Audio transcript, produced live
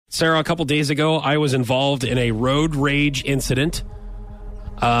Sarah, a couple days ago, I was involved in a road rage incident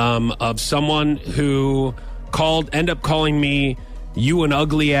of someone who ended up calling me, "You an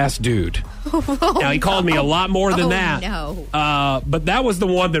ugly ass dude." Now, he called me a lot more than that. No. But that was the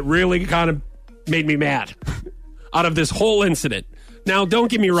one that really kind of made me mad out of this whole incident. Now,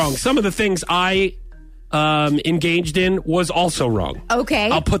 don't get me wrong. Some of the things I engaged in was also wrong. Okay.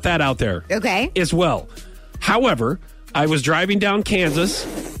 I'll put that out there. Okay. As well. However, I was driving down Kansas,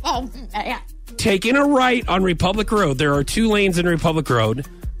 taking a right on Republic Road. There are 2 lanes in Republic Road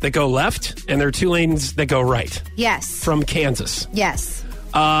that go left, and there are 2 lanes that go right. Yes. From Kansas. Yes.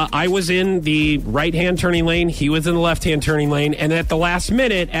 I was in the right-hand turning lane. He was in the left-hand turning lane. And at the last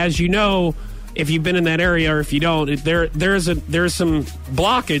minute, as you know, if you've been in that area or if you don't, there's some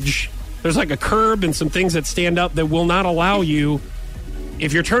blockage. There's like a curb and some things that stand up that will not allow you.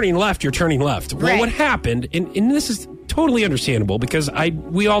 If you're turning left, you're turning left. Well, what happened, and this is totally understandable because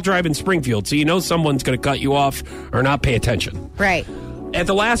we all drive in Springfield, so you know someone's going to cut you off or not pay attention. Right. At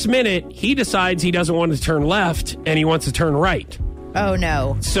the last minute, he decides he doesn't want to turn left and he wants to turn right. Oh,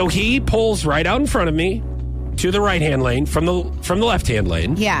 no. So he pulls right out in front of me to the right-hand lane from the left-hand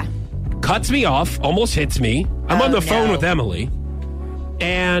lane. Yeah. Cuts me off, almost hits me. I'm on the phone with Emily.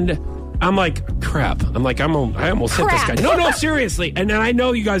 And I'm like, crap. I'm like, I almost hit this guy. No, seriously. And then I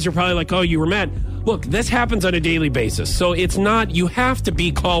know you guys are probably like, oh, you were mad. Look, this happens on a daily basis. So it's not, you have to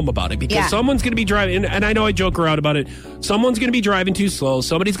be calm about it because someone's going to be driving, and I know I joke around about it. Someone's going to be driving too slow.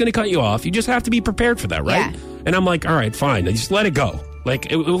 Somebody's going to cut you off. You just have to be prepared for that, right? Yeah. And I'm like, all right, fine. Just let it go.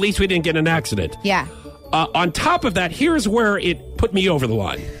 Like, at least we didn't get in an accident. Yeah. On top of that, here's where it put me over the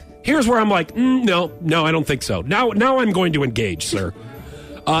line. Here's where I'm like, no, I don't think so. Now I'm going to engage, sir.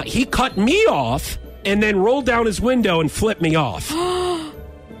 He cut me off and then rolled down his window and flipped me off.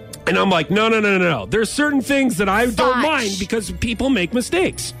 And I'm like, no. There's certain things that I don't mind because people make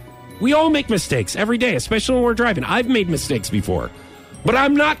mistakes. We all make mistakes every day, especially when we're driving. I've made mistakes before. But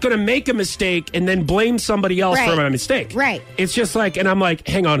I'm not going to make a mistake and then blame somebody else for my mistake. Right. It's just like, and I'm like,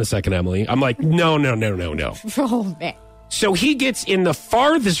 hang on a second, Emily. I'm like, no. Oh, man. So he gets in the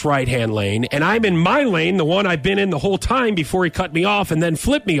farthest right-hand lane, and I'm in my lane, the one I've been in the whole time before he cut me off and then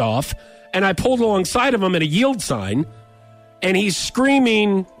flipped me off. And I pulled alongside of him at a yield sign, and he's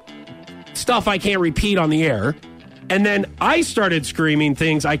screaming stuff I can't repeat on the air. And then I started screaming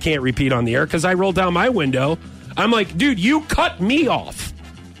things I can't repeat on the air because I rolled down my window. I'm like, dude, you cut me off.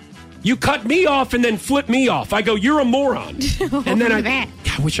 You cut me off and then flipped me off. I go, you're a moron. And then I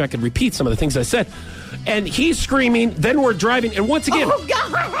wish I could repeat some of the things I said. And he's screaming. Then we're driving. And once again,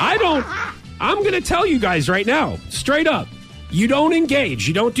 I'm going to tell you guys right now, straight up, you don't engage.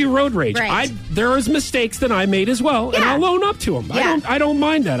 You don't do road rage. Right. There is mistakes that I made as well, and I'll own up to them. Yeah. I don't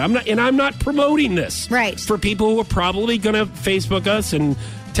mind that. I'm not promoting this for people who are probably going to Facebook us and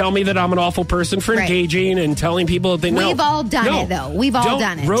tell me that I'm an awful person for engaging and telling people that they know. We've all done it, though. We've all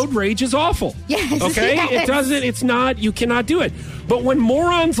done it. Road rage is awful. Yes. Okay? Yes. It's not, you cannot do it. But when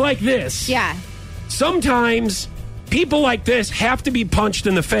morons like this, sometimes people like this have to be punched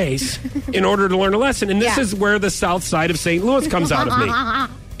in the face in order to learn a lesson. And this is where the south side of St. Louis comes out of me.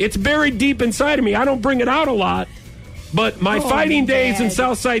 It's buried deep inside of me. I don't bring it out a lot. But my fighting days in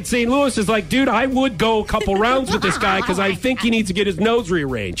Southside St. Louis is like, dude, I would go a couple rounds with this guy because I think he needs to get his nose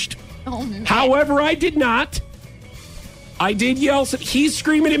rearranged. However, I did not. I did yell. He's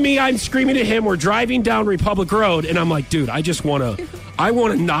screaming at me. I'm screaming at him. We're driving down Republic Road. And I'm like, dude, I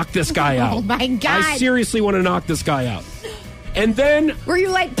want to knock this guy out. Oh, my God. I seriously want to knock this guy out. And then... Were you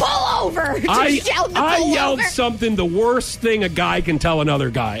like, pull over? I yelled something, the worst thing a guy can tell another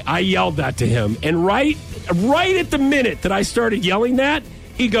guy. I yelled that to him. And right at the minute that I started yelling that,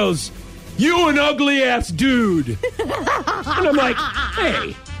 he goes, you an ugly ass dude. And I'm like,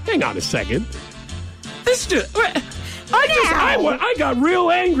 hey, hang on a second. This dude... I got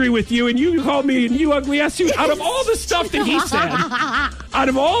real angry with you, and you called me you ugly ass dude. Out of all the stuff that he said,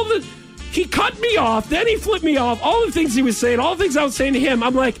 he cut me off, then he flipped me off, all the things he was saying, all the things I was saying to him,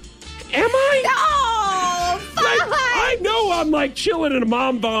 I'm like, am I? No, I know I'm like chilling in a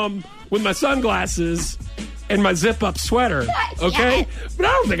mom bum with my sunglasses and my zip-up sweater, okay? Yes. But I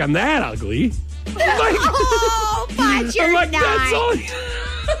don't think I'm that ugly. But you're not. That's all...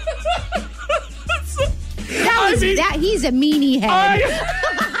 He's a meanie head.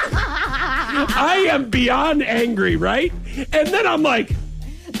 I am beyond angry, right? And then I'm like,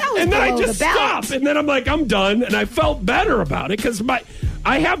 and then I just stop, and then I'm like, I'm done, and I felt better about it because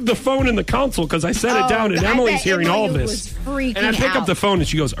I have the phone in the console because I set it down, and Emily's hearing all of this. And I pick up the phone, and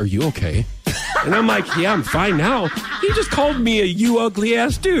she goes, "Are you okay?" And I'm like, "Yeah, I'm fine now." He just called me a you ugly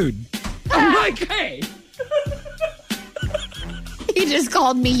ass dude. I'm like, hey. He just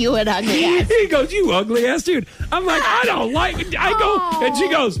called me you an ugly ass. He goes, you ugly ass dude. I'm like, I don't like it. I go, and she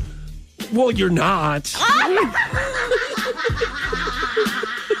goes, well, you're not.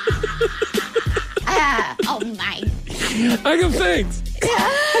 Oh, my. I go, thanks.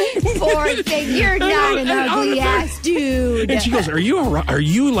 Poor thing. You're not an ugly ass dude. And she goes, are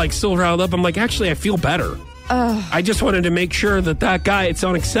you like still riled up? I'm like, actually, I feel better. I just wanted to make sure that guy, it's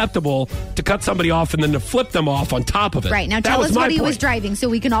unacceptable to cut somebody off and then to flip them off on top of it. Right. Now tell us what he was driving so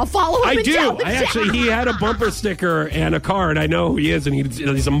we can all follow him. I do. He had a bumper sticker and a car, and I know who he is, and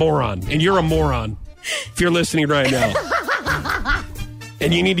he's a moron. And you're a moron if you're listening right now.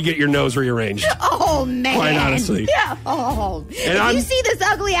 And you need to get your nose rearranged. Oh, man. Quite honestly. Yeah. Oh. If you see this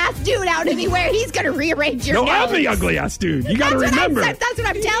ugly ass dude out anywhere, he's going to rearrange your nose. No, I'm the ugly ass dude. You got to remember. That's what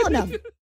I'm telling him.